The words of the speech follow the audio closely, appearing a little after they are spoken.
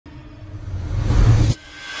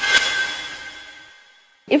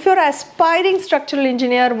If you're an aspiring structural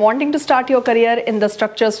engineer wanting to start your career in the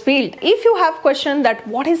structures field, if you have questioned that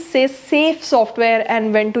what is SAFE software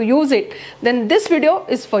and when to use it, then this video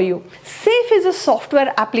is for you. SAFE is a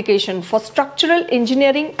software application for structural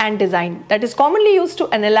engineering and design that is commonly used to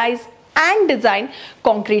analyze and design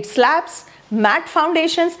concrete slabs, mat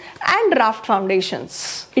foundations and raft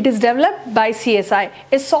foundations. It is developed by CSI,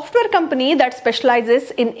 a software company that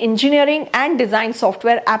specializes in engineering and design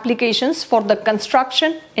software applications for the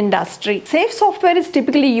construction industry. SAFE software is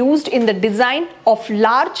typically used in the design of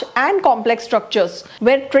large and complex structures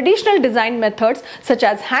where traditional design methods such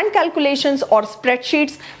as hand calculations or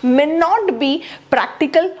spreadsheets may not be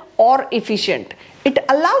practical or efficient. It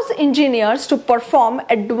allows engineers to perform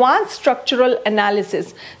advanced structural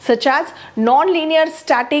analysis such as non-linear,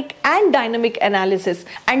 static and dynamic analysis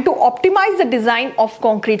and to optimize the design of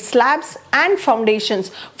concrete slabs and foundations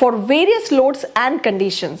for various loads and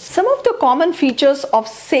conditions. Some of the common features of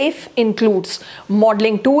SAFE includes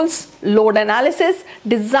modeling tools, load analysis,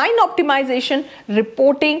 design optimization,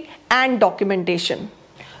 reporting and documentation.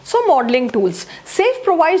 So modeling tools. SAFE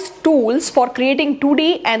provides tools for creating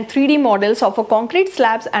 2D and 3D models of a concrete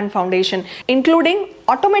slabs and foundation, including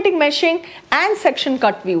automatic meshing and section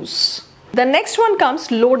cut views. The next one comes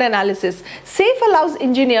load analysis. SAFE allows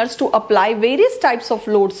engineers to apply various types of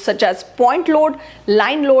loads such as point load,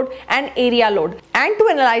 line load and area load and to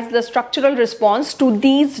analyze the structural response to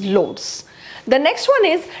these loads. The next one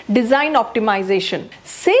is design optimization.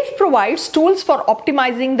 SAFE provides tools for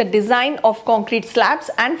optimizing the design of concrete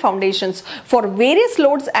slabs and foundations for various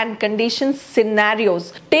loads and conditions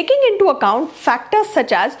scenarios, taking into account factors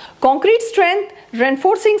such as concrete strength,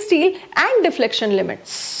 reinforcing steel and deflection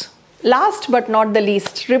limits. Last but not the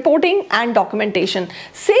least, reporting and documentation.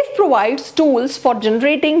 SAFE provides tools for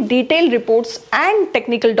generating detailed reports and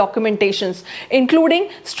technical documentations, including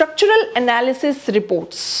structural analysis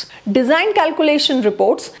reports, design calculation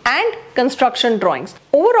reports, and construction drawings.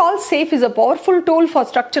 Overall, SAFE is a powerful tool for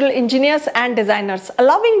structural engineers and designers,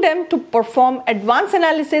 allowing them to perform advanced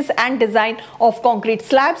analysis and design of concrete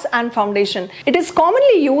slabs and foundation. It is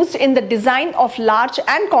commonly used in the design of large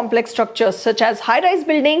and complex structures such as high-rise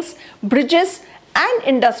buildings, bridges, and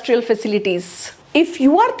industrial facilities. If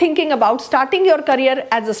you are thinking about starting your career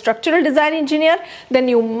as a structural design engineer, then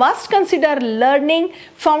you must consider learning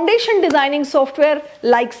foundation designing software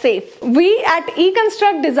like SAFE. We at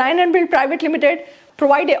Econstruct Design and Build Private Limited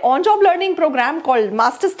provide a on-job learning program called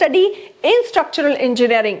Master Study in Structural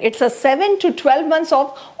Engineering. It's a 7 to 12 months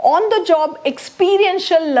of on-the-job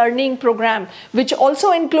experiential learning program, which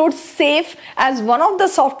also includes SAFE as one of the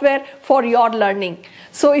software for your learning.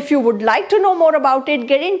 So if you would like to know more about it,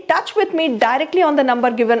 get in touch with me directly on the number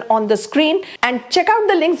given on the screen and check out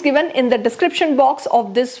the links given in the description box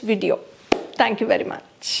of this video. Thank you very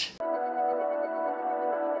much.